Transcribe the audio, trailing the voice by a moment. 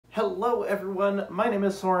Hello everyone, my name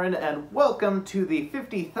is Soren and welcome to the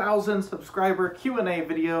 50,000 subscriber Q&A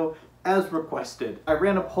video as requested. I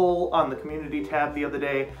ran a poll on the community tab the other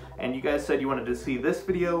day and you guys said you wanted to see this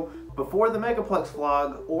video before the Megaplex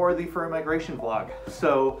vlog or the furry migration vlog.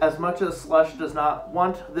 So as much as Slush does not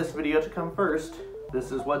want this video to come first,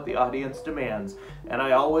 this is what the audience demands. And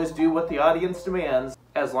I always do what the audience demands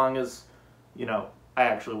as long as, you know, I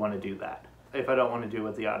actually want to do that. If I don't want to do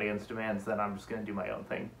what the audience demands, then I'm just going to do my own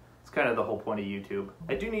thing. It's kind of the whole point of YouTube.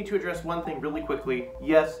 I do need to address one thing really quickly.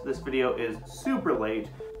 Yes, this video is super late.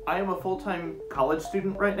 I am a full-time college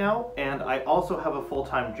student right now, and I also have a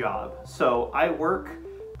full-time job. So I work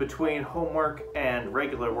between homework and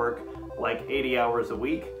regular work like 80 hours a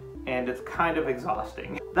week, and it's kind of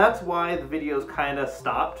exhausting. That's why the videos kind of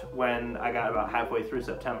stopped when I got about halfway through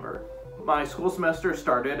September. My school semester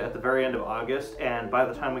started at the very end of August, and by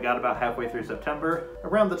the time we got about halfway through September,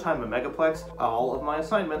 around the time of Megaplex, all of my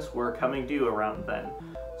assignments were coming due around then.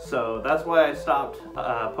 So that's why I stopped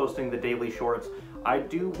posting the daily shorts. I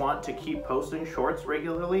do want to keep posting shorts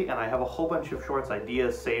regularly, and I have a whole bunch of shorts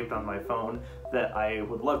ideas saved on my phone that I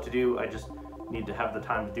would love to do. I just need to have the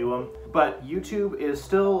time to do them. But YouTube is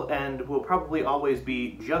still and will probably always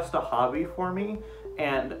be just a hobby for me.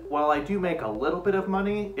 And while I do make a little bit of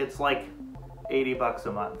money, it's like 80 bucks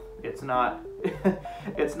a month. It's not,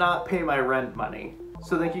 it's not pay my rent money.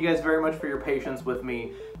 So thank you guys very much for your patience with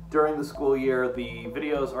me. During the school year, the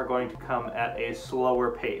videos are going to come at a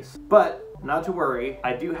slower pace. But not to worry,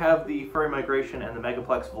 I do have the furry migration and the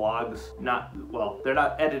Megaplex vlogs well, they're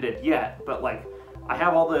not edited yet, but like I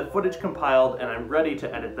have all the footage compiled and I'm ready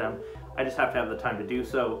to edit them. I just have to have the time to do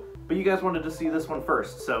so. But you guys wanted to see this one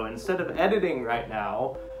first, so instead of editing right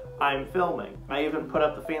now, I'm filming. I even put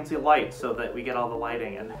up the fancy lights so that we get all the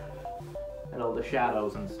lighting and all the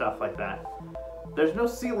shadows and stuff like that. There's no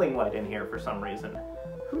ceiling light in here for some reason.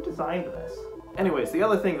 Who designed this? Anyways, the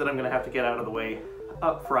other thing that I'm gonna have to get out of the way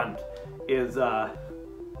up front is the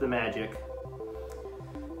magic.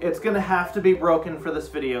 It's gonna have to be broken for this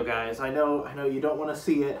video, guys. I know you don't want to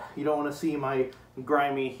see it. You don't want to see my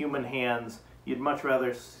grimy human hands. You'd much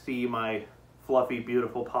rather see my fluffy,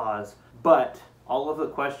 beautiful paws. But all of the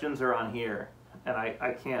questions are on here, and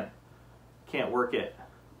I can't work it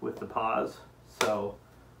with the paws, so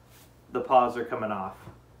the paws are coming off.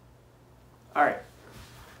 All right,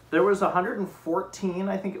 there was 114,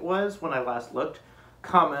 I think it was, when I last looked,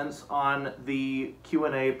 comments on the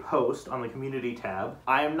Q&A post on the community tab.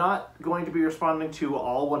 I am not going to be responding to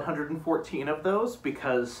all 114 of those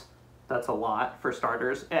because that's a lot for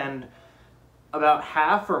starters, and about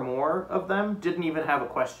half or more of them didn't even have a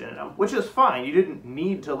question in them, which is fine. You didn't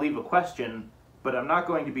need to leave a question, but I'm not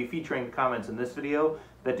going to be featuring the comments in this video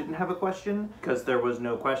that didn't have a question because there was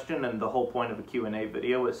no question, and the whole point of a Q&A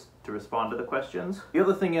video is to respond to the questions. The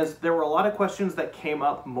other thing is there were a lot of questions that came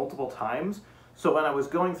up multiple times, so when I was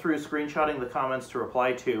going through screenshotting the comments to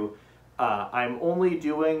reply to, I'm only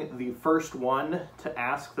doing the first one to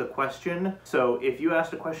ask the question. So if you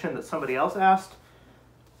asked a question that somebody else asked,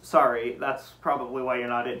 sorry, that's probably why you're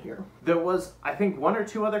not in here. There was, I think, one or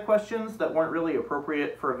two other questions that weren't really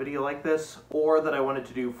appropriate for a video like this, or that I wanted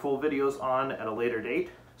to do full videos on at a later date.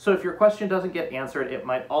 So if your question doesn't get answered, it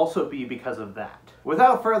might also be because of that.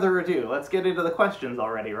 Without further ado, let's get into the questions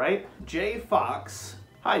already, right? Jay Fox,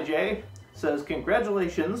 hi Jay, says,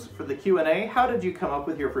 congratulations for the Q&A. How did you come up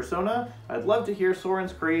with your persona? I'd love to hear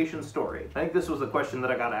Soren's creation story. I think this was the question that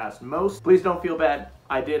I got asked most. Please don't feel bad.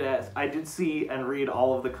 I did see and read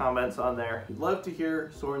all of the comments on there. I'd love to hear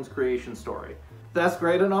Soren's creation story. That's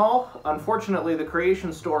great and all. Unfortunately, the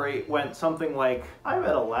creation story went something like, I'm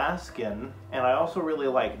an Alaskan, and I also really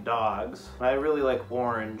like dogs. And I really like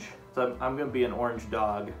orange, so I'm gonna be an orange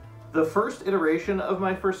dog. The first iteration of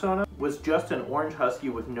my fursona was just an orange husky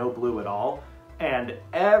with no blue at all, and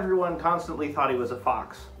everyone constantly thought he was a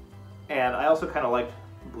fox. And I also kind of liked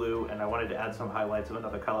blue, and I wanted to add some highlights of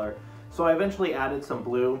another color. So I eventually added some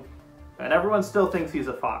blue, and everyone still thinks he's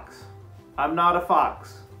a fox. I'm not a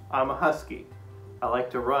fox, I'm a husky. I like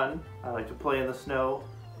to run, I like to play in the snow,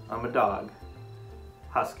 I'm a dog.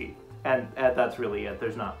 Husky. And that's really it,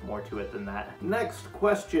 there's not more to it than that. Next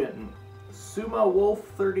question. Sumo Wolf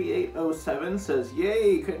 3807 says,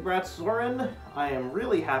 yay, congrats Soren. I am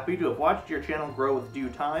really happy to have watched your channel grow with due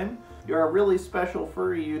time. You're a really special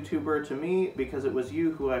furry YouTuber to me because it was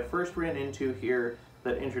you who I first ran into here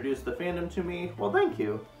that introduced the fandom to me. Well, thank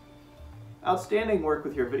you. Outstanding work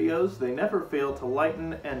with your videos. They never fail to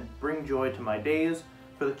lighten and bring joy to my days.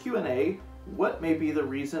 For the Q&A, what may be the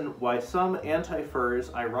reason why some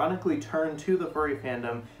anti-furs ironically turn to the furry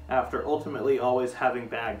fandom after ultimately always having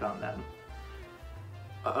bagged on them?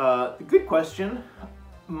 Good question.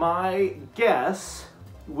 My guess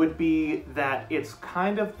would be that it's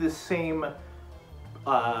kind of the same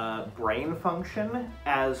brain function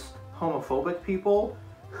as homophobic people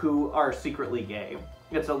who are secretly gay.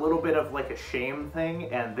 It's a little bit of like a shame thing,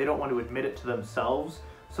 and they don't want to admit it to themselves,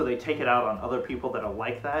 so they take it out on other people that are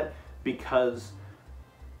like that because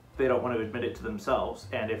they don't want to admit it to themselves.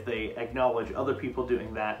 And if they acknowledge other people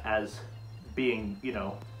doing that as being, you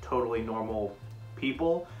know, totally normal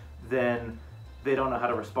people, then they don't know how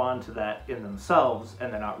to respond to that in themselves,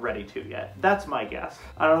 and they're not ready to yet. That's my guess.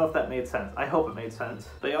 I don't know if that made sense. I hope it made sense.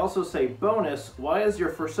 They also say, bonus, why is your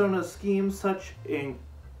fursona scheme such in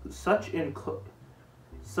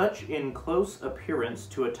close appearance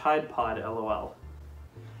to a Tide Pod, LOL.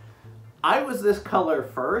 I was this color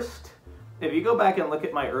first. If you go back and look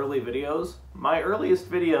at my early videos, my earliest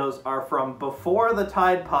videos are from before the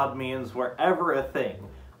Tide Pod memes were ever a thing.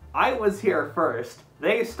 I was here first.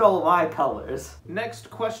 They stole my colors. Next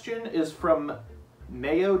question is from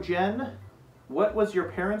Mayogen. What was your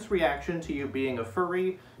parents' reaction to you being a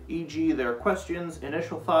furry, e.g. their questions,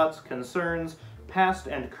 initial thoughts, concerns, past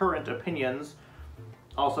and current opinions,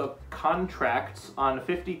 also contracts on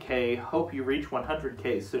 50K, hope you reach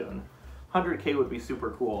 100K soon. 100K would be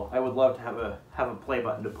super cool. I would love to have a play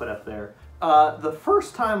button to put up there. The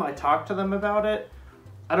first time I talked to them about it,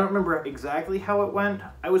 I don't remember exactly how it went.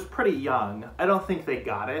 I was pretty young. I don't think they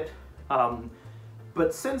got it.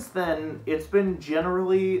 But since then, it's been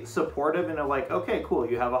generally supportive and like, okay, cool,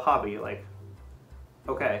 you have a hobby. Like,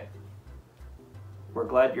 okay, we're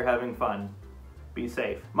glad you're having fun. Be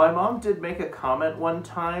safe. My mom did make a comment one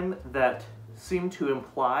time that seemed to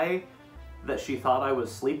imply that she thought I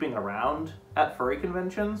was sleeping around at furry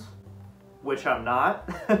conventions, which I'm not.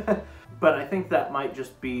 But I think that might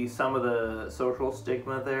just be some of the social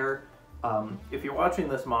stigma there. If you're watching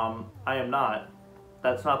this, Mom, I am not.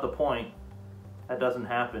 That's not the point. That doesn't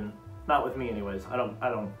happen. Not with me anyways. I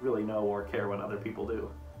don't really know or care what other people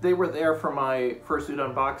do. They were there for my fursuit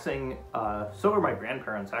unboxing. So were my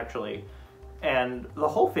grandparents, actually. And the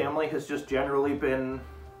whole family has just generally been,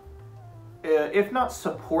 if not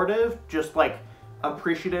supportive, just like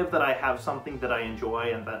appreciative that I have something that I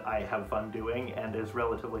enjoy and that I have fun doing and is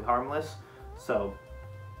relatively harmless. So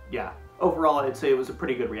yeah, overall I'd say it was a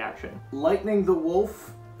pretty good reaction. Lightning the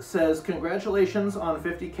Wolf says, congratulations on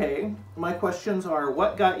 50K. My questions are,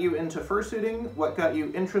 what got you into fursuiting? What got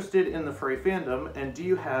you interested in the furry fandom? And do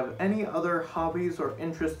you have any other hobbies or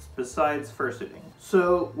interests besides fursuiting?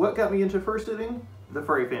 So what got me into fursuiting? The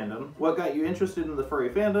furry fandom. What got you interested in the furry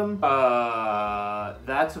fandom?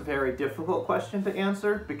 That's a very difficult question to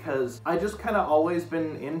answer because I just kind of always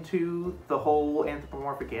been into the whole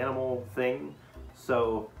anthropomorphic animal thing.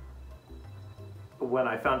 So when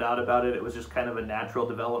I found out about it, it was just kind of a natural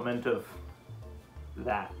development of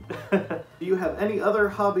that. Do you have any other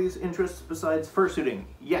hobbies, interests besides fursuiting?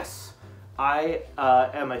 Yes. I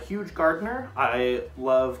am a huge gardener. I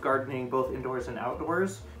love gardening both indoors and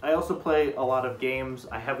outdoors. I also play a lot of games.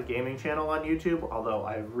 I have a gaming channel on YouTube, although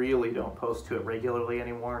I really don't post to it regularly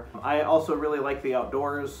anymore. I also really like the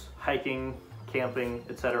outdoors, hiking, camping,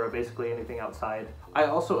 etc., basically anything outside. I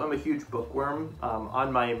also am a huge bookworm.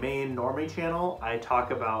 On my main normie channel, I talk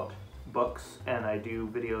about books and I do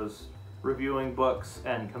videos reviewing books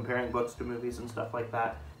and comparing books to movies and stuff like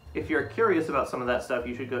that. If you're curious about some of that stuff,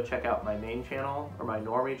 you should go check out my main channel, or my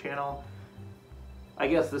normie channel. I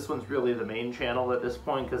guess this one's really the main channel at this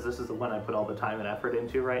point, because this is the one I put all the time and effort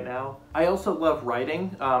into right now. I also love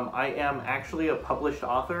writing. I am actually a published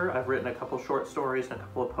author. I've written a couple short stories and a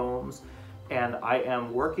couple of poems, and I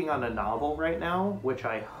am working on a novel right now, which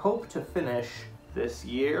I hope to finish this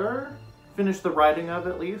year. Finish the writing of,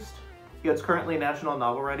 at least. Yeah, it's currently National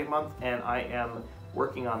Novel Writing Month, and I am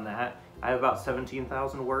working on that. I have about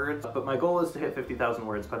 17,000 words, but my goal is to hit 50,000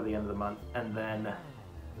 words by the end of the month, and then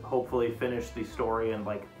hopefully finish the story and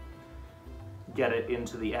like get it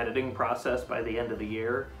into the editing process by the end of the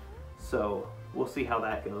year. So we'll see how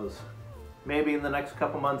that goes. Maybe in the next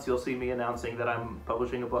couple months you'll see me announcing that I'm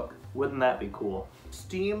publishing a book. Wouldn't that be cool?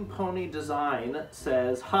 Steam Pony Design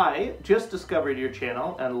says, hi, just discovered your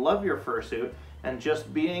channel and love your fursuit and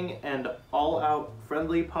just being an all-out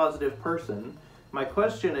friendly, positive person. My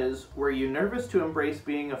question is, were you nervous to embrace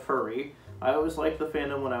being a furry? I always liked the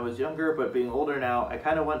fandom when I was younger, but being older now, I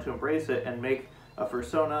kind of want to embrace it and make a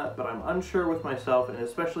fursona, but I'm unsure with myself and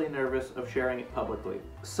especially nervous of sharing it publicly.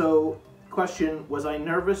 So, question, was I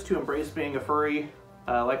nervous to embrace being a furry?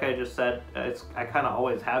 Like I just said, I kind of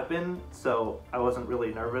always have been, so I wasn't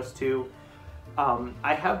really nervous to.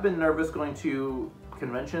 I have been nervous going to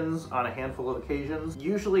conventions on a handful of occasions.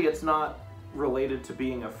 Usually it's not related to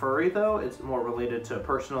being a furry though, it's more related to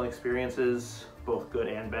personal experiences both good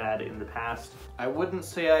and bad in the past. I wouldn't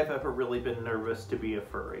say I've ever really been nervous to be a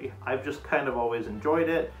furry. I've just kind of always enjoyed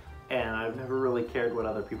it, and I've never really cared what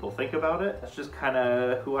other people think about it. That's just kind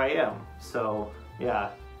of who I am. So yeah,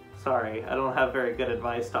 sorry, I don't have very good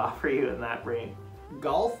advice to offer you in that ring.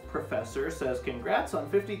 Golf Professor says, congrats on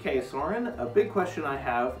 50K, Soren. A big question I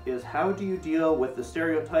have is, how do you deal with the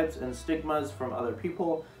stereotypes and stigmas from other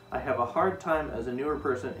people? I have a hard time as a newer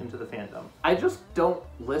person into the fandom. I just don't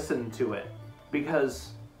listen to it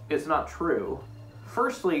because it's not true.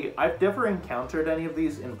 Firstly, I've never encountered any of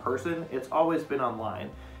these in person. It's always been online.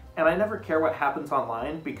 And I never care what happens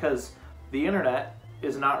online because the internet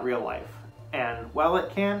is not real life. And while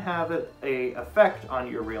it can have an effect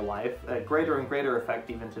on your real life, a greater and greater effect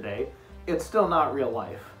even today, it's still not real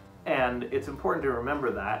life. And it's important to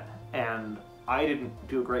remember that. And I didn't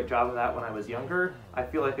do a great job of that when I was younger. I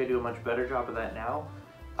feel like I do a much better job of that now.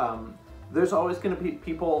 There's always going to be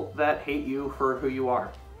people that hate you for who you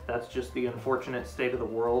are. That's just the unfortunate state of the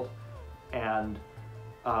world. And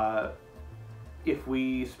if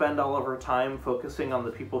we spend all of our time focusing on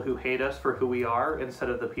the people who hate us for who we are instead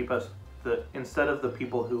of the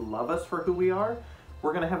people who love us for who we are,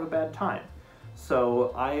 we're going to have a bad time.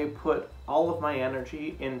 So I put all of my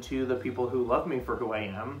energy into the people who love me for who I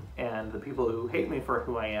am, and the people who hate me for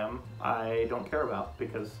who I am, I don't care about,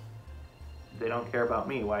 because they don't care about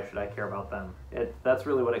me. Why should I care about them? That's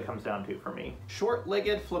really what it comes down to for me.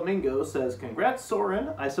 Short-legged Flamingo says, congrats,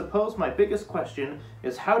 Soren. I suppose my biggest question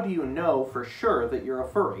is, how do you know for sure that you're a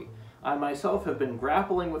furry? I myself have been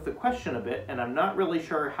grappling with the question a bit, and I'm not really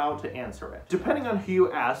sure how to answer it. Depending on who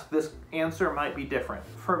you ask, this answer might be different.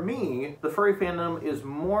 For me, the furry fandom is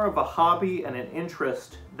more of a hobby and an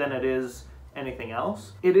interest than it is anything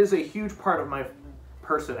else. It is a huge part of my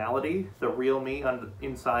personality, the real me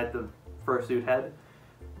inside the fursuit head,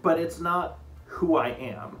 but it's not who I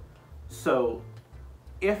am. So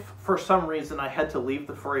if for some reason I had to leave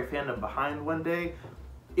the furry fandom behind one day,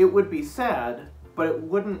 it would be sad, but it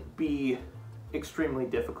wouldn't be extremely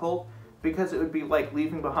difficult, because it would be like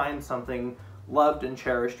leaving behind something loved and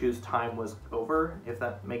cherished whose time was over, if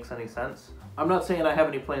that makes any sense. I'm not saying I have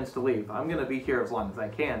any plans to leave. I'm gonna be here as long as I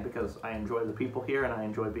can because I enjoy the people here and I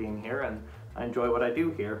enjoy being here and I enjoy what I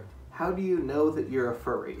do here. How do you know that you're a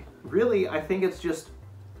furry? Really, I think it's just,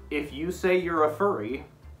 if you say you're a furry,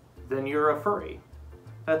 then you're a furry.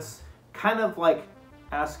 That's kind of like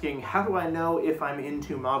asking, how do I know if I'm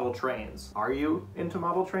into model trains? Are you into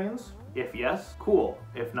model trains? If yes, cool.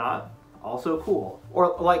 If not, also cool.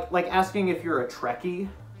 Or like asking if you're a Trekkie,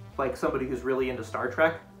 like somebody who's really into Star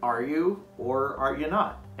Trek. Are you or are you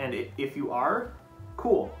not? And if you are,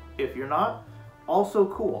 cool. If you're not, also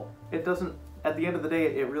cool. It doesn't, at the end of the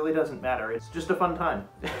day, it really doesn't matter. It's just a fun time.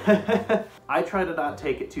 I try to not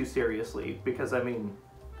take it too seriously because I mean,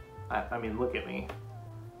 look at me.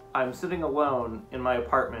 I'm sitting alone in my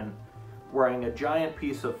apartment wearing a giant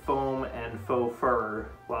piece of foam and faux fur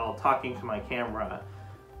while talking to my camera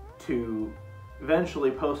to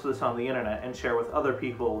eventually post this on the internet and share with other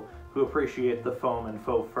people who appreciate the foam and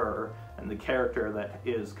faux fur and the character that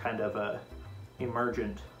is kind of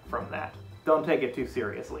emergent from that. Don't take it too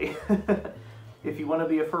seriously. If you want to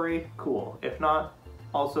be a furry, cool. If not,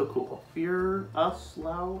 also cool.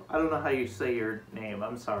 Fursuit? I don't know how you say your name,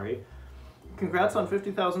 I'm sorry. Congrats on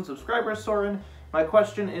 50,000 subscribers, Soren. My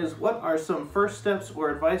question is, what are some first steps or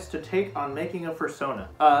advice to take on making a fursona?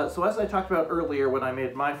 So as I talked about earlier when I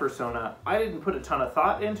made my fursona, I didn't put a ton of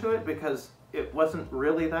thought into it because it wasn't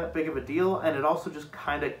really that big of a deal, and it also just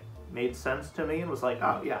kind of made sense to me and was like,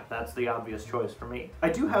 oh yeah, that's the obvious choice for me. I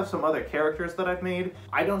do have some other characters that I've made.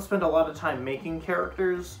 I don't spend a lot of time making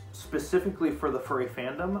characters specifically for the furry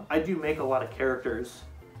fandom. I do make a lot of characters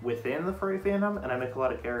within the furry fandom, and I make a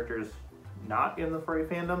lot of characters not in the furry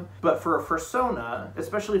fandom. But for a fursona,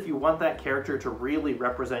 especially if you want that character to really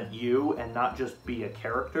represent you and not just be a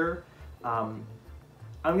character, I'm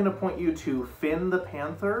gonna point you to Finn the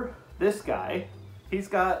Panther. This guy, he's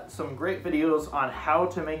got some great videos on how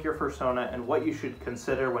to make your fursona and what you should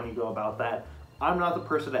consider when you go about that. I'm not the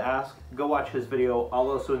person to ask. Go watch his video. I'll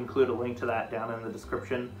also include a link to that down in the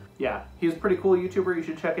description. Yeah, he's a pretty cool YouTuber. You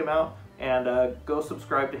should check him out. And go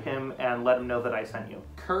subscribe to him and let him know that I sent you.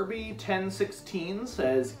 Kirby1016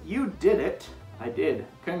 says, you did it. I did.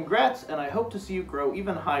 Congrats, and I hope to see you grow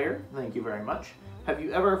even higher. Thank you very much. Have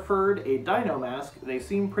you ever furred a dino mask? They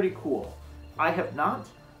seem pretty cool. I have not.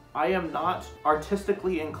 I am not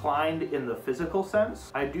artistically inclined in the physical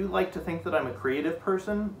sense. I do like to think that I'm a creative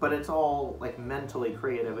person, but it's all like mentally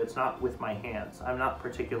creative. It's not with my hands. I'm not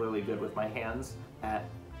particularly good with my hands at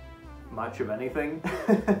much of anything.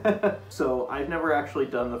 So I've never actually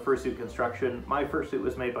done the fursuit construction. My fursuit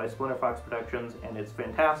was made by Splinter Fox Productions, and it's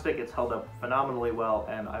fantastic. It's held up phenomenally well,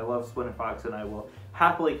 and I love Splinter Fox, and I will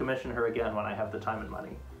happily commission her again when I have the time and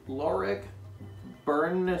money. Lorik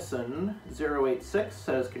Burnison086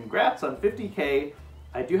 says, congrats on 50K.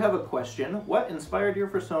 I do have a question. What inspired your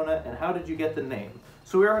persona, and how did you get the name?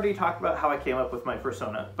 So we already talked about how I came up with my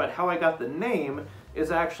persona, but how I got the name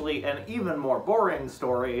is actually an even more boring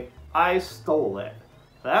story. I stole it.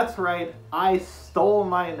 That's right, I stole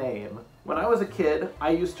my name. When I was a kid,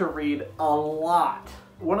 I used to read a lot.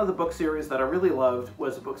 One of the book series that I really loved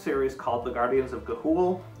was a book series called The Guardians of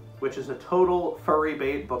Ga'Hoole, which is a total furry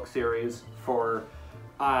bait book series for,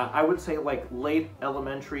 I would say, like late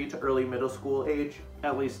elementary to early middle school age.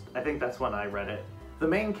 At least, I think that's when I read it. The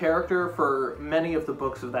main character for many of the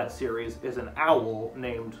books of that series is an owl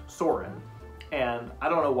named Soren. And I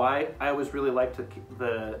don't know why, I always really liked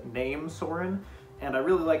the name Soren, and I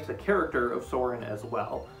really liked the character of Soren as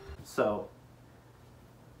well. So,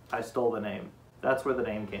 I stole the name. That's where the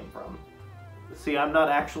name came from. See, I'm not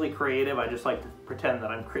actually creative, I just like to pretend that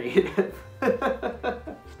I'm creative.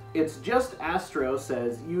 It's Just Astro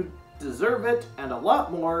says, you deserve it and a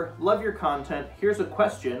lot more. Love your content. Here's a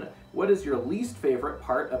question. What is your least favorite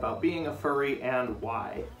part about being a furry and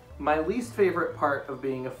why? My least favorite part of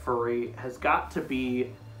being a furry has got to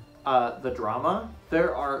be the drama.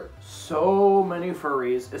 There are so many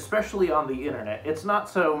furries, especially on the internet. It's not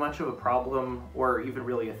so much of a problem or even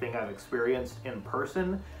really a thing I've experienced in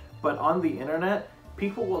person, but on the internet,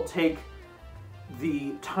 people will take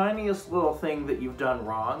the tiniest little thing that you've done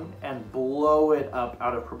wrong and blow it up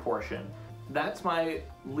out of proportion. That's my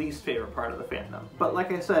least favorite part of the fandom. But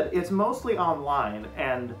like I said, it's mostly online,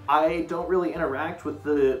 and I don't really interact with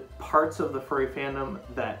the parts of the furry fandom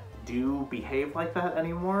that do behave like that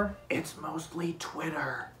anymore. It's mostly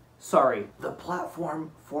Twitter. Sorry, the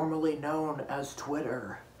platform formerly known as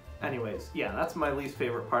Twitter. Anyways, yeah, that's my least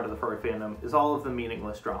favorite part of the furry fandom, is all of the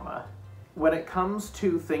meaningless drama. When it comes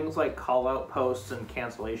to things like call-out posts and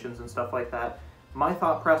cancellations and stuff like that, my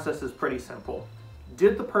thought process is pretty simple.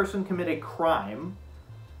 Did the person commit a crime?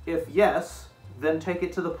 If yes, then take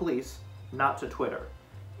it to the police, not to Twitter.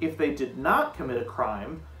 If they did not commit a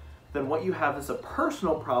crime, then what you have is a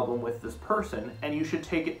personal problem with this person, and you should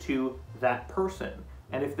take it to that person.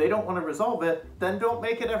 And if they don't want to resolve it, then don't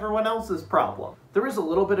make it everyone else's problem. There is a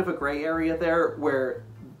little bit of a gray area there where,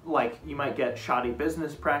 like, you might get shoddy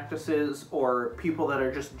business practices or people that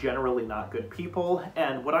are just generally not good people.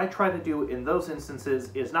 And what I try to do in those instances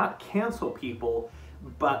is not cancel people,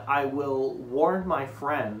 but I will warn my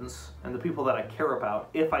friends and the people that I care about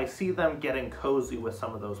if I see them getting cozy with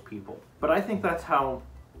some of those people. But I think that's how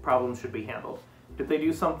problems should be handled. Did they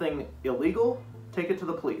do something illegal? Take it to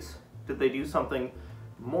the police. Did they do something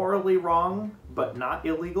morally wrong but not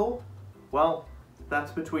illegal? Well,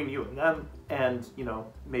 that's between you and them and, you know,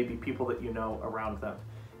 maybe people that you know around them.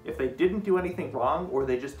 If they didn't do anything wrong, or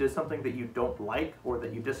they just did something that you don't like or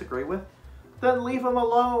that you disagree with, then leave them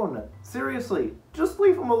alone. Seriously, just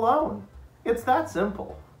leave them alone. It's that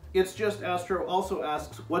simple. It's Just Astro also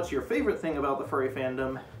asks, what's your favorite thing about the furry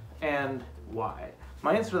fandom and why?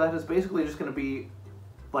 My answer to that is basically just going to be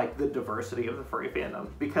like the diversity of the furry fandom,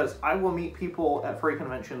 because I will meet people at furry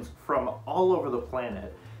conventions from all over the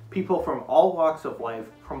planet, people from all walks of life,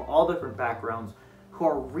 from all different backgrounds, who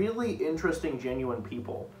are really interesting, genuine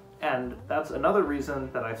people. And that's another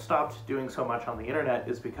reason that I've stopped doing so much on the internet,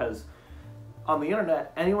 is because on the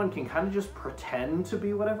internet, anyone can kind of just pretend to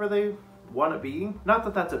be whatever they want to be. Not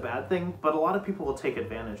that that's a bad thing, but a lot of people will take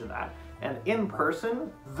advantage of that. And in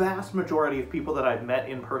person, vast majority of people that I've met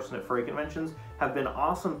in person at furry conventions have been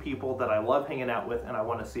awesome people that I love hanging out with and I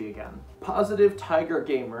want to see again. Positive Tiger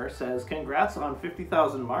Gamer says, congrats on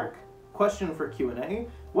 50,000 mark. Question for Q&A,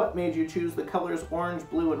 what made you choose the colors orange,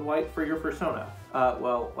 blue, and white for your persona?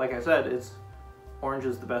 Well, like I said, orange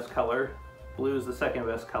is the best color, blue is the second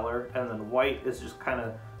best color, and then white is just kind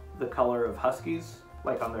of the color of huskies,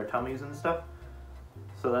 like on their tummies and stuff.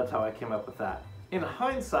 So that's how I came up with that. In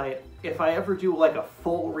hindsight, if I ever do like a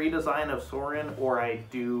full redesign of Soren, or I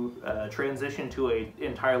do transition to an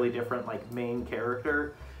entirely different like main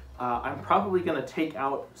character, I'm probably going to take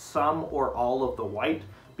out some or all of the white,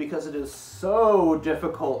 because it is so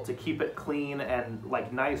difficult to keep it clean and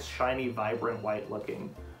like nice, shiny, vibrant white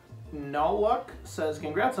looking. Nalluck says,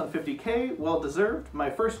 congrats on 50K, well deserved. My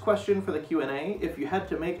first question for the Q&A, if you had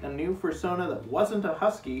to make a new fursona that wasn't a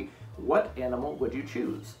husky, what animal would you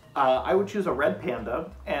choose? I would choose a red panda,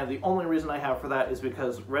 and the only reason I have for that is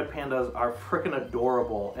because red pandas are freaking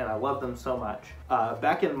adorable, and I love them so much.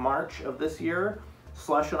 Back in March of this year,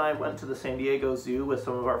 Slush and I went to the San Diego Zoo with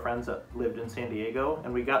some of our friends that lived in San Diego,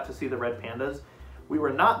 and we got to see the red pandas. We were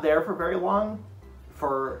not there for very long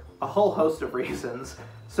for a whole host of reasons,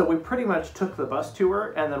 so we pretty much took the bus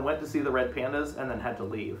tour and then went to see the red pandas and then had to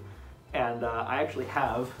leave. And I actually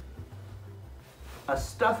have a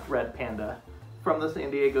stuffed red panda from the San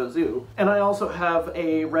Diego Zoo. And I also have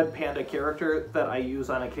a red panda character that I use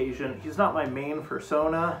on occasion. He's not my main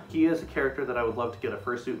fursona. He is a character that I would love to get a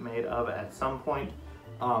fursuit made of at some point.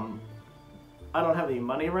 I don't have any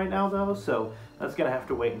money right now though, so that's gonna have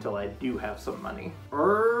to wait until I do have some money.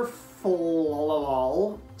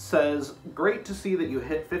 Erfololol says, great to see that you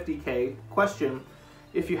hit 50K. Question,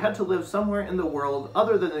 if you had to live somewhere in the world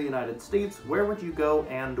other than the United States, where would you go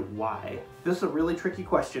and why? This is a really tricky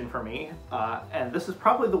question for me, and this is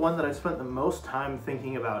probably the one that I spent the most time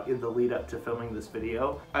thinking about in the lead up to filming this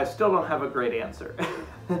video. I still don't have a great answer.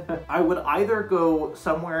 I would either go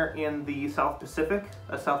somewhere in the South Pacific,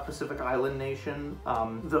 a South Pacific island nation.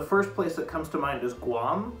 The first place that comes to mind is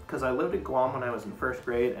Guam, because I lived in Guam when I was in first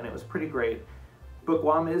grade and it was pretty great. But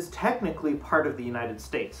Guam is technically part of the United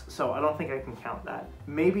States, so I don't think I can count that.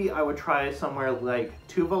 Maybe I would try somewhere like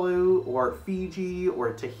Tuvalu or Fiji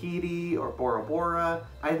or Tahiti or Bora Bora.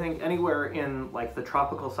 I think anywhere in like the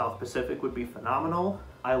tropical South Pacific would be phenomenal.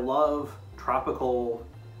 I love tropical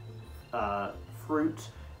fruit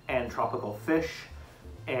and tropical fish,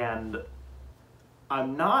 and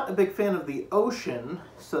I'm not a big fan of the ocean,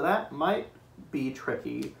 so that might be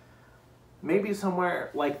tricky. Maybe somewhere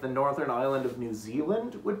like the northern island of New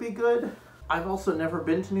Zealand would be good. I've also never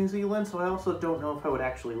been to New Zealand, so I also don't know if I would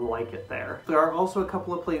actually like it there. There are also a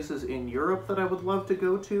couple of places in Europe that I would love to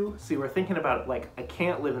go to. See, we're thinking about, like, I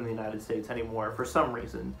can't live in the United States anymore for some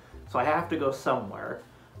reason, so I have to go somewhere.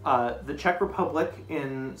 The Czech Republic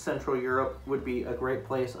in Central Europe would be a great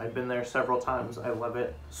place. I've been there several times. I love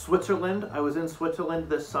it. Switzerland. I was in Switzerland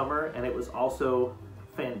this summer, and it was also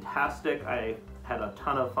fantastic. I had a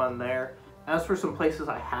ton of fun there. As for some places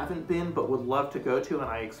I haven't been but would love to go to and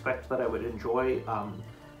I expect that I would enjoy,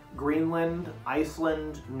 Greenland,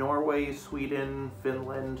 Iceland, Norway, Sweden,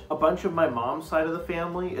 Finland. A bunch of my mom's side of the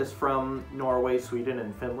family is from Norway, Sweden,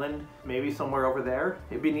 and Finland. Maybe somewhere over there.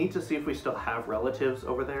 It'd be neat to see if we still have relatives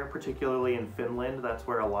over there, particularly in Finland. That's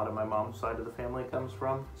where a lot of my mom's side of the family comes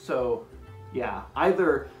from. So yeah,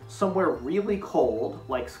 either somewhere really cold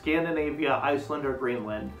like Scandinavia, Iceland, or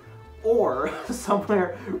Greenland, or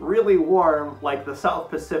somewhere really warm like the South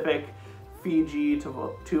Pacific, Fiji,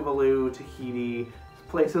 Tuvalu, Tahiti,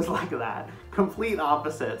 places like that. Complete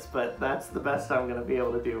opposites, but that's the best I'm gonna be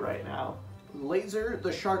able to do right now. Laser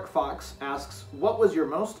the Shark Fox asks, what was your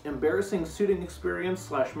most embarrassing suiting experience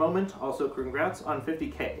 / moment? Also congrats on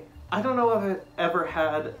 50K. I don't know if I've ever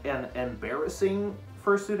had an embarrassing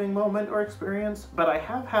fursuiting moment or experience, but I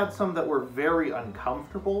have had some that were very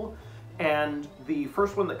uncomfortable. And the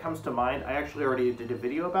first one that comes to mind, I actually already did a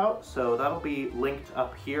video about, so that'll be linked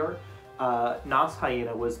up here. Nas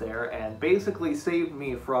Hyena was there and basically saved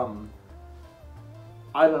me from,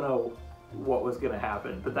 I don't know what was gonna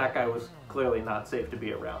happen, but that guy was clearly not safe to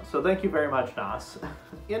be around. So thank you very much, Nas.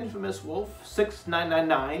 Infamous Wolf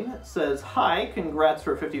 6999 says, hi, congrats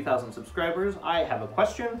for 50,000 subscribers. I have a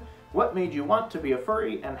question. What made you want to be a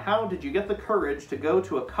furry, and how did you get the courage to go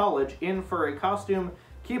to a college in furry costume?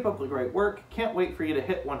 Keep up the great work. Can't wait for you to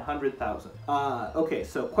hit 100,000. Okay,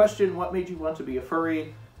 so question, what made you want to be a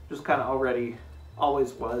furry? Just kind of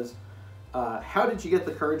always was. How did you get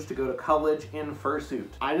the courage to go to college in fursuit?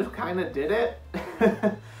 I just kind of did it.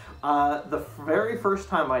 The very first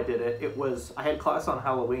time I did it, I had class on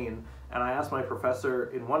Halloween, and I asked my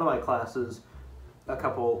professor in one of my classes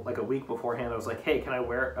a week beforehand, I was like, hey, can I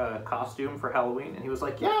wear a costume for Halloween? And he was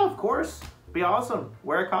like, yeah, of course. Be awesome.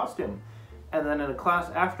 Wear a costume. And then in a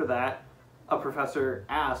class after that, a professor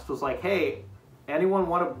was like, hey, anyone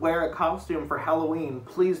want to wear a costume for Halloween?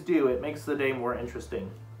 Please do. It makes the day more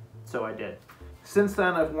interesting. So I did. Since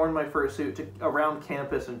then, I've worn my fursuit around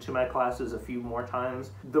campus and to my classes a few more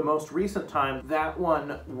times. The most recent time, that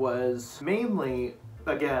one was mainly,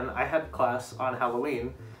 again, I had class on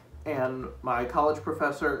Halloween, and my college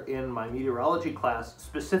professor in my meteorology class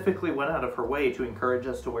specifically went out of her way to encourage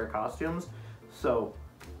us to wear costumes. So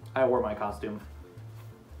I wore my costume.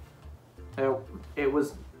 It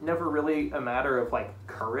was never really a matter of like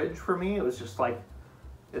courage for me. It was just like,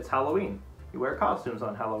 it's Halloween. You wear costumes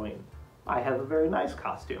on Halloween. I have a very nice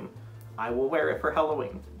costume. I will wear it for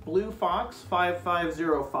Halloween. Blue Fox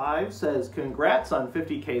 5505 says, congrats on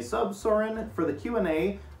 50K subs, Soren. For the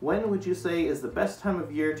Q&A, when would you say is the best time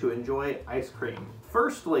of year to enjoy ice cream?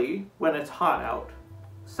 Firstly, when it's hot out.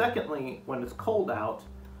 Secondly, when it's cold out.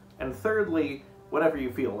 And thirdly, whatever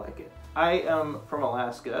you feel like it. I am from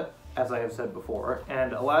Alaska, as I have said before,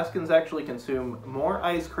 and Alaskans actually consume more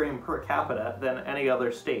ice cream per capita than any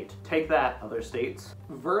other state. Take that, other states.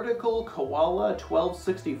 Vertical Koala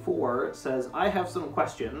 1264 says, I have some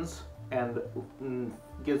questions, and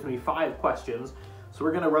gives me 5 questions, so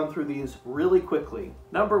we're gonna run through these really quickly.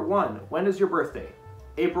 Number 1, when is your birthday?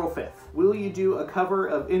 April 5th. Will you do a cover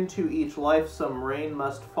of Into Each Life Some Rain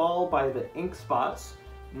Must Fall by the Ink Spots?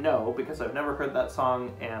 No, because I've never heard that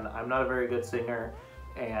song, and I'm not a very good singer,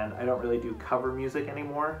 and I don't really do cover music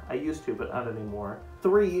anymore. I used to, but not anymore.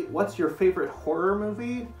 3, what's your favorite horror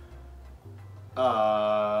movie?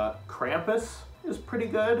 Krampus is pretty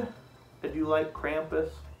good. I do like Krampus.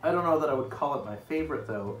 I don't know that I would call it my favorite,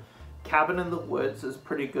 though. Cabin in the Woods is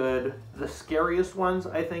pretty good. The scariest ones,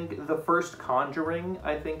 I think, the first Conjuring,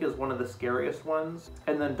 I think, is one of the scariest ones.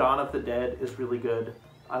 And then Dawn of the Dead is really good.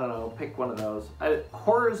 I don't know, pick one of those.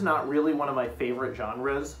 Horror is not really one of my favorite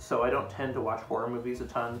genres, so I don't tend to watch horror movies a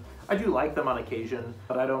ton. I do like them on occasion,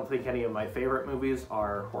 but I don't think any of my favorite movies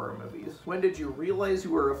are horror movies. When did you realize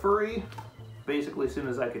you were a furry? Basically as soon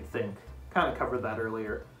as I could think. Kind of covered that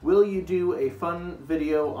earlier. Will you do a fun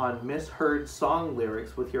video on misheard song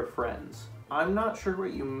lyrics with your friends? I'm not sure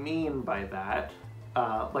what you mean by that.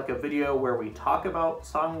 Like a video where we talk about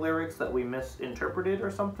song lyrics that we misinterpreted or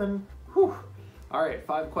something? Whew. All right,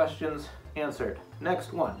 5 questions answered.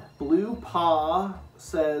 Next one. Blue Paw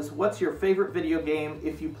says, what's your favorite video game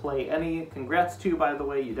if you play any? Congrats to you, by the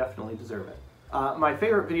way, you definitely deserve it. My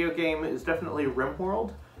favorite video game is definitely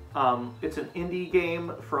RimWorld. It's an indie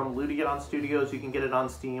game from Ludion Studios. You can get it on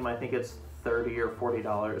Steam. I think it's $30 or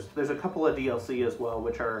 $40. There's a couple of DLC as well,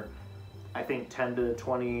 which are, I think, $10 to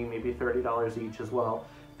 $20, maybe $30 each as well.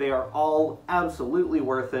 They are all absolutely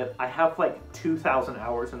worth it. I have like 2,000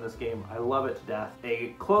 hours in this game. I love it to death.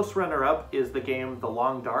 A close runner-up is the game The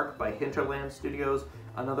Long Dark by Hinterland Studios,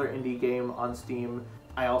 another indie game on Steam.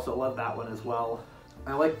 I also love that one as well.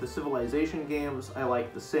 I like the Civilization games. I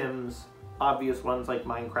like The Sims. Obvious ones like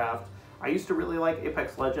Minecraft. I used to really like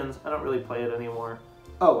Apex Legends. I don't really play it anymore.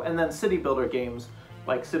 Oh, and then city builder games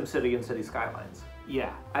like SimCity and City Skylines.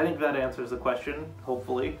 Yeah, I think that answers the question,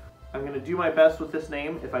 hopefully. I'm gonna do my best with this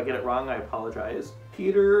name. If I get it wrong, I apologize.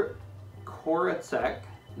 Peter Koratsek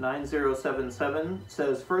 9077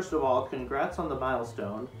 says, first of all, congrats on the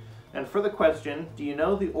milestone. And for the question, do you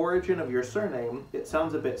know the origin of your surname? It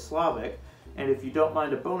sounds a bit Slavic. And if you don't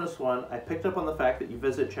mind a bonus one, I picked up on the fact that you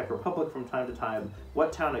visit Czech Republic from time to time.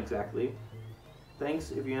 What town exactly?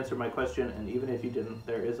 Thanks if you answered my question, and even if you didn't,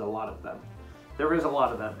 there is a lot of them. There is a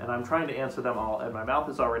lot of them, and I'm trying to answer them all, and my mouth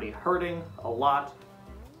is already hurting a lot.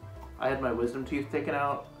 I had my wisdom teeth taken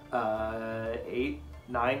out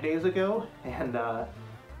 8-9 days ago, and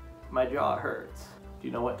my jaw hurts. Do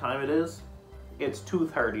you know what time it is? It's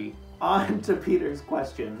 2:30. On to Peter's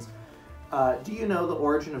questions. Do you know the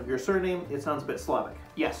origin of your surname? It sounds a bit Slavic.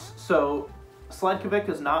 Yes, so Sladkevick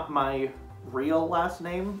is not my real last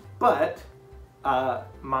name, but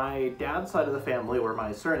my dad's side of the family, where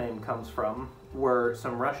my surname comes from, were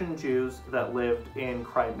some Russian Jews that lived in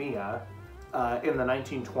Crimea in the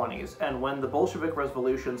 1920s. And when the Bolshevik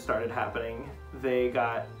Revolution started happening, they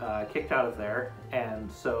got kicked out of there, and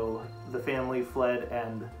so the family fled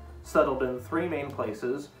and settled in 3 main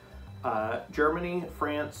places. Germany,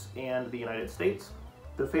 France, and the United States.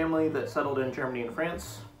 The family that settled in Germany and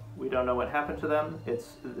France, we don't know what happened to them.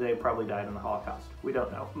 They probably died in the Holocaust. We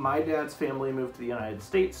don't know. My dad's family moved to the United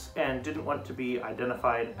States and didn't want to be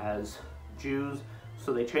identified as Jews,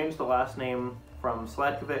 so they changed the last name from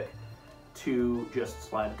Sladkevick to just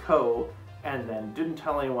Sladko, and then didn't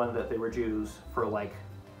tell anyone that they were Jews for like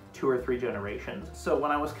 2 or 3 generations. So when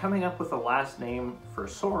I was coming up with a last name for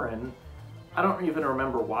Soren, I don't even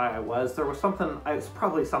remember why I was. There was something, it's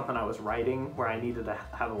probably something I was writing where I needed to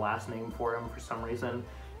have a last name for him for some reason.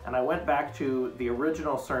 And I went back to the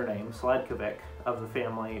original surname, Sladkevick, of the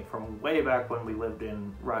family from way back when we lived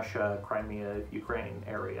in Russia, Crimea, Ukraine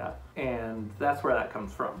area. And that's where that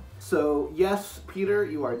comes from. So yes, Peter,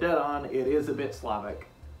 you are dead on. It is a bit Slavic,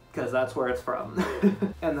 because that's where it's from.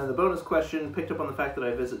 And then the bonus question picked up on the fact that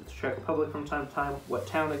I visit the Czech Republic from time to time. What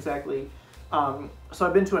town exactly? So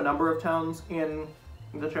I've been to a number of towns in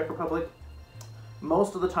the Czech Republic.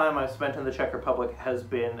 Most of the time I've spent in the Czech Republic has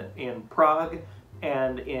been in Prague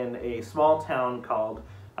and in a small town called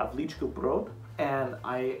Havlíčkův. And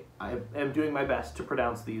I am doing my best to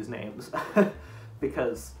pronounce these names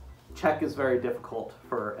because Czech is very difficult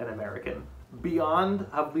for an American.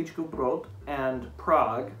 Beyond Havlíčkův and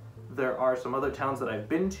Prague, there are some other towns that I've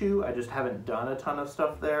been to. I just haven't done a ton of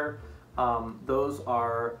stuff there. Those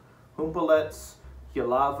are Humpolec,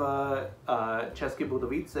 Jihlava, České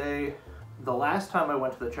Budějovice, The last time I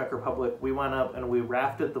went to the Czech Republic, we went up and we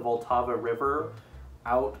rafted the Vltava River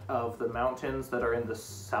out of the mountains that are in the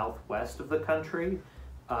southwest of the country,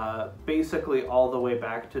 basically all the way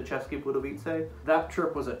back to České Budějovice. That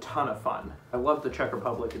trip was a ton of fun. I love the Czech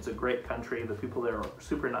Republic. It's a great country. The people there are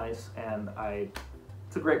super nice, and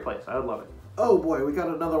it's a great place. I would love it. Oh boy, we got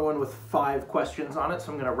another one with 5 questions on it,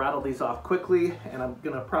 so I'm gonna rattle these off quickly, and I'm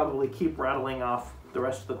gonna probably keep rattling off the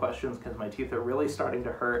rest of the questions because my teeth are really starting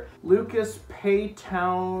to hurt. Lucas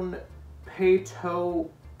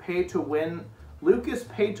Lucas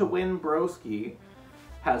Pay to Win Broski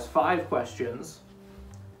has 5 questions,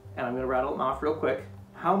 and I'm gonna rattle them off real quick.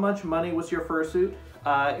 How much money was your fursuit?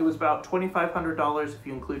 It was about $2,500 if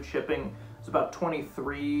you include shipping. It's about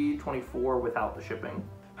 $23, $24 without the shipping.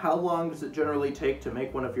 How long does it generally take to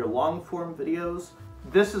make one of your long form videos?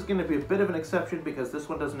 This is going to be a bit of an exception because this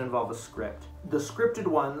one doesn't involve a script. The scripted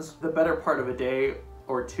ones, the better part of a day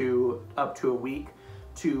or two, up to a week,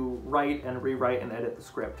 to write and rewrite and edit the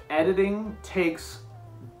script. Editing takes,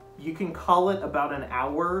 you can call it about an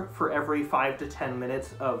hour for every 5 to 10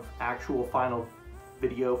 minutes of actual final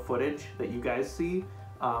video footage that you guys see.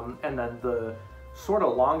 And then the sort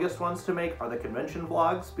of longest ones to make are the convention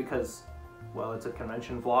vlogs because, well, it's a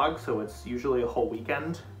convention vlog, so it's usually a whole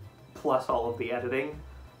weekend plus all of the editing.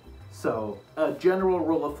 So a general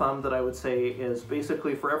rule of thumb that I would say is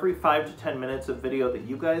basically for every 5 to 10 minutes of video that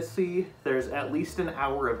you guys see, there's at least an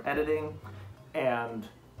hour of editing and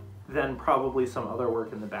then probably some other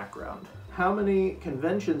work in the background. How many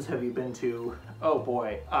conventions have you been to? Oh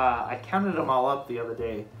boy, I counted them all up the other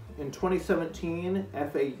day. In 2017,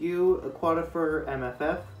 FAU, Aquatifer,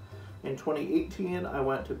 MFF. In 2018, I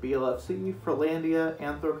went to BLFC, Furlandia,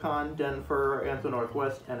 Anthrocon, Denver, Antho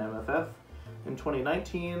Northwest, and MFF. In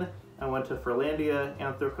 2019, I went to Furlandia,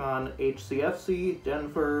 Anthrocon, HCFC,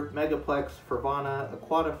 Denver, Megaplex, Fervana,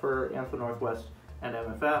 Aquatifer, Antho Northwest, and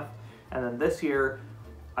MFF. And then this year,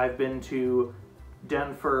 I've been to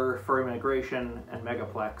Denver, Furry Migration, and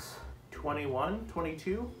Megaplex. 21,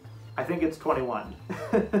 22? I think it's 21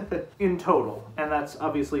 in total, and that's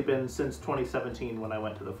obviously been since 2017 when I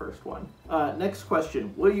went to the first one. Next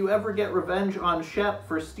question, will you ever get revenge on Shep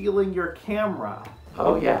for stealing your camera?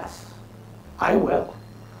 Oh yes, I will.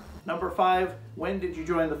 Number 5, when did you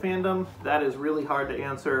join the fandom? That is really hard to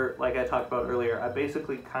answer. Like I talked about earlier, I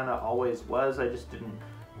basically kind of always was, I just didn't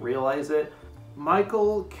realize it.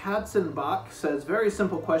 Michael Katzenbach says, very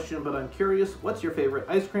simple question, but I'm curious, what's your favorite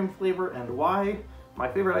ice cream flavor and why? My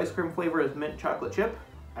favorite ice cream flavor is mint chocolate chip.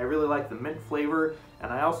 I really like the mint flavor,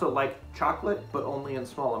 and I also like chocolate, but only in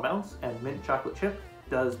small amounts, and mint chocolate chip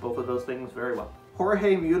does both of those things very well.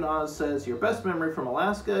 Jorge Munoz says, your best memory from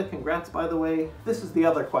Alaska, congrats by the way. This is the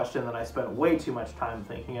other question that I spent way too much time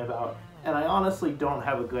thinking about, and I honestly don't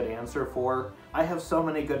have a good answer for. I have so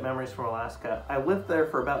many good memories from Alaska. I lived there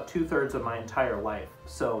for about 2/3 of my entire life,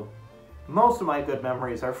 so most of my good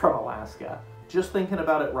memories are from Alaska. Just thinking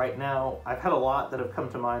about it right now, I've had a lot that have come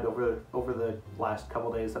to mind over the last couple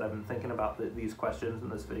days that I've been thinking about these questions in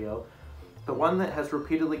this video. The one that has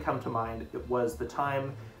repeatedly come to mind was the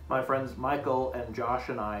time my friends Michael and Josh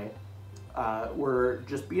and I were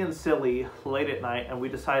just being silly late at night, and we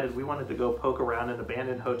decided we wanted to go poke around an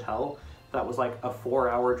abandoned hotel that was like a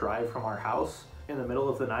 4-hour drive from our house in the middle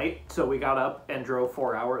of the night. So we got up and drove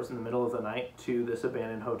 4 hours in the middle of the night to this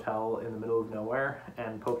abandoned hotel in the middle of nowhere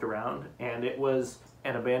and poked around, and it was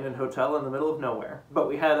an abandoned hotel in the middle of nowhere. But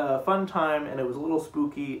we had a fun time, and it was a little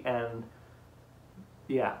spooky, and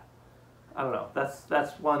yeah, I don't know,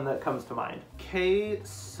 that's one that comes to mind. K.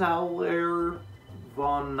 Sauer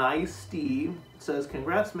von Neisty says,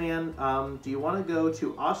 congrats man, do you want to go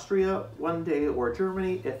to Austria one day or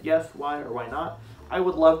Germany? If yes, why or why not? I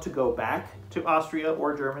would love to go back to Austria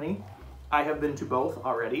or Germany. I have been to both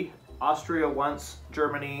already. Austria once,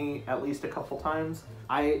 Germany at least a couple times.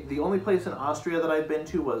 The only place in Austria that I've been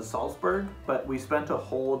to was Salzburg, but we spent a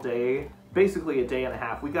whole day, basically a day and a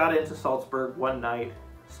half. We got into Salzburg one night,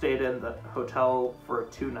 stayed in the hotel for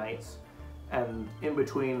 2 nights, and in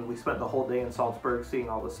between we spent the whole day in Salzburg seeing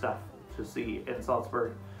all the stuff to see in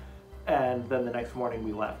Salzburg, and then the next morning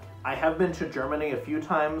we left. I have been to Germany a few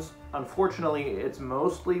times. Unfortunately, it's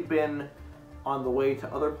mostly been on the way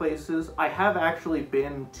to other places. I have actually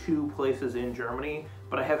been to places in Germany,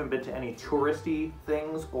 but I haven't been to any touristy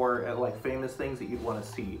things or like famous things that you'd want to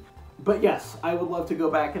see. But yes, I would love to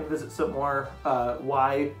go back and visit some more.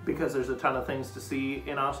 Why? Because there's a ton of things to see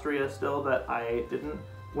in Austria still that I didn't.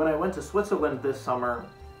 When I went to Switzerland this summer,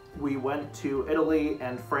 we went to Italy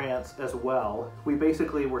and France as well. We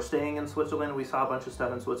basically were staying in Switzerland. We saw a bunch of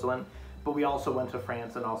stuff in Switzerland, but we also went to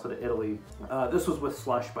France and also to Italy. This was with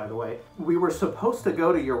Slush, by the way. We were supposed to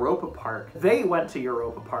go to Europa Park. They went to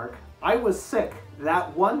Europa Park. I was sick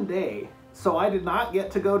that one day, so I did not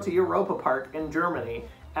get to go to Europa Park in Germany.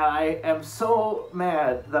 And I am so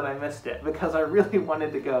mad that I missed it because I really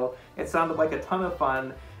wanted to go. It sounded like a ton of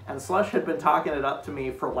fun. And Slush had been talking it up to me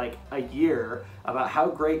for like a year about how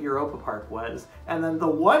great Europa Park was. And then the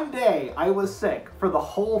one day I was sick for the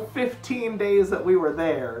whole 15 days that we were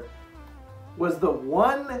there was the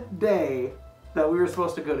one day that we were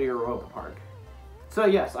supposed to go to Europa Park. So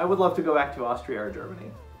yes, I would love to go back to Austria or Germany.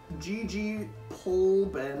 Gigi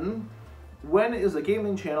Polben, when is a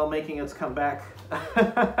gaming channel making its comeback?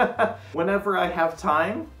 Whenever I have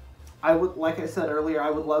time. I would, like I said earlier, I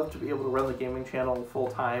would love to be able to run the gaming channel full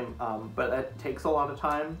time, but that takes a lot of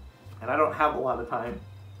time, and I don't have a lot of time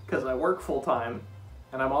because I work full time,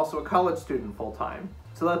 and I'm also a college student full time.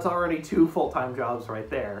 So that's already 2 full-time jobs right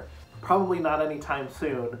there. Probably not anytime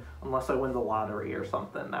soon, unless I win the lottery or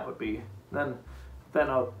something. That would be, then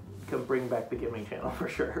I'll can bring back the gaming channel for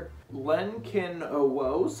sure. Lenkin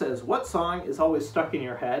Owo says, what song is always stuck in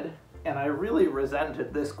your head? And I really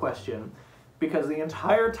resented this question, because the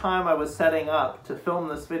entire time I was setting up to film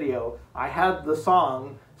this video, I had the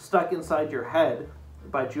song Stuck Inside Your Head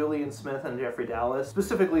by Julian Smith and Jeffrey Dallas,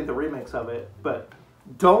 specifically the remix of it, but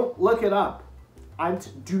don't look it up.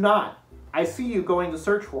 Do not. I see you going to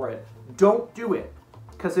search for it. Don't do it,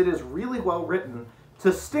 because it is really well written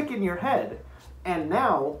to stick in your head. And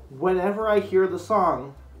now, whenever I hear the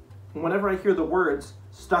song, whenever I hear the words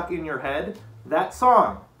stuck in your head, that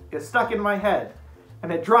song is stuck in my head.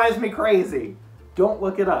 And it drives me crazy. Don't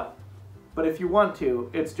look it up. But if you want to,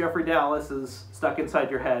 it's Jeffrey Dallas's Stuck Inside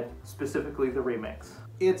Your Head, specifically the remix.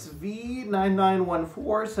 It's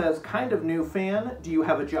V9914 says, kind of new fan. Do you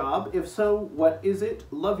have a job? If so, what is it?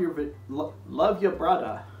 Love your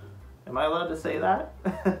brother. Am I allowed to say that?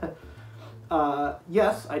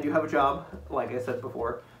 Yes, I do have a job, like I said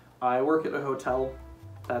before. I work at a hotel.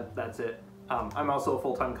 That's it. I'm also a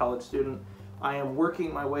full-time college student. I am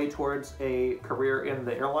working my way towards a career in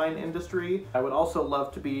the airline industry. I would also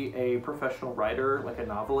love to be a professional writer, like a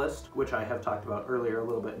novelist, which I have talked about earlier a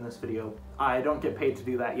little bit in this video. I don't get paid to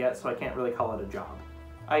do that yet, so I can't really call it a job.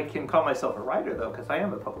 I can call myself a writer though, because I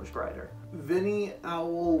am a published writer. Vinny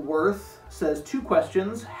Owlworth says, 2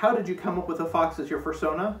 questions. How did you come up with a fox as your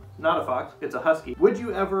fursona? Not a fox, it's a husky. Would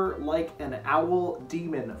you ever like an owl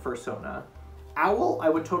demon fursona? Owl, I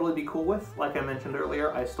would totally be cool with. Like I mentioned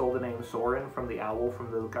earlier, I stole the name Soren from the owl from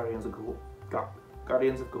the Guardians of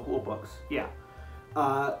Gahul books. Yeah.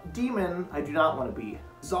 Demon, I do not want to be.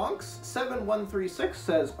 Zonks7136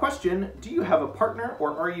 says, question, do you have a partner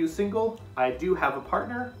or are you single? I do have a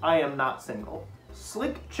partner. I am not single.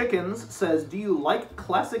 Slick Chickens says, do you like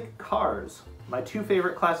classic cars? My 2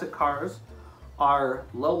 favorite classic cars are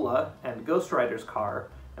Lola and Ghost Rider's car,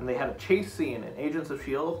 and they had a chase scene in Agents of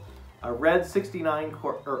S.H.I.E.L.D.,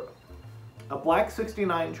 a black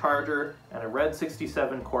 69 Charger and a red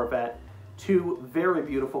 67 Corvette, 2 very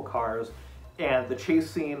beautiful cars, and the chase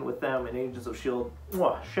scene with them in Agents of S.H.I.E.L.D.,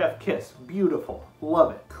 mwah, chef kiss, beautiful,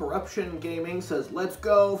 love it. Corruption Gaming says, let's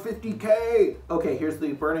go, 50K! Okay, here's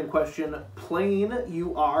the burning question. Plain,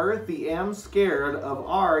 you are the am scared of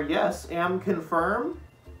R, yes, am confirm?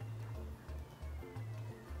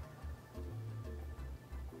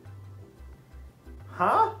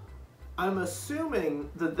 Huh? I'm assuming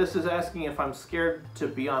that this is asking if I'm scared to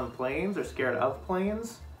be on planes or scared of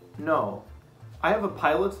planes. No. I have a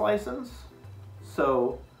pilot's license,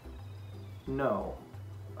 so no.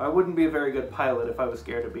 I wouldn't be a very good pilot if I was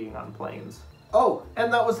scared of being on planes. Oh,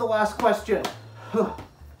 and that was the last question.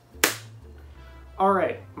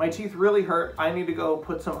 Alright, my teeth really hurt. I need to go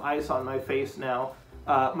put some ice on my face now.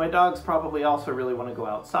 My dogs probably also really want to go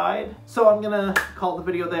outside, so I'm gonna call the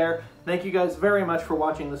video there. Thank you guys very much for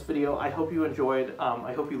watching this video. I hope you enjoyed.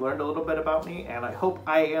 I hope you learned a little bit about me, and I hope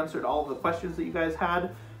I answered all of the questions that you guys had.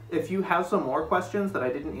 If you have some more questions that I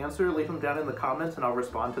didn't answer, leave them down in the comments and I'll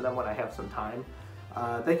respond to them when I have some time.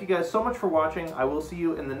 Thank you guys so much for watching. I will see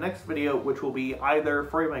you in the next video, which will be either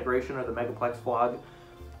Furry Migration or the Megaplex vlog.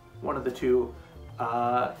 One of the 2.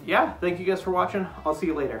 Yeah, thank you guys for watching. I'll see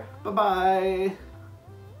you later. Bye-bye.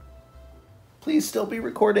 Please still be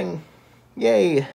recording. Yay.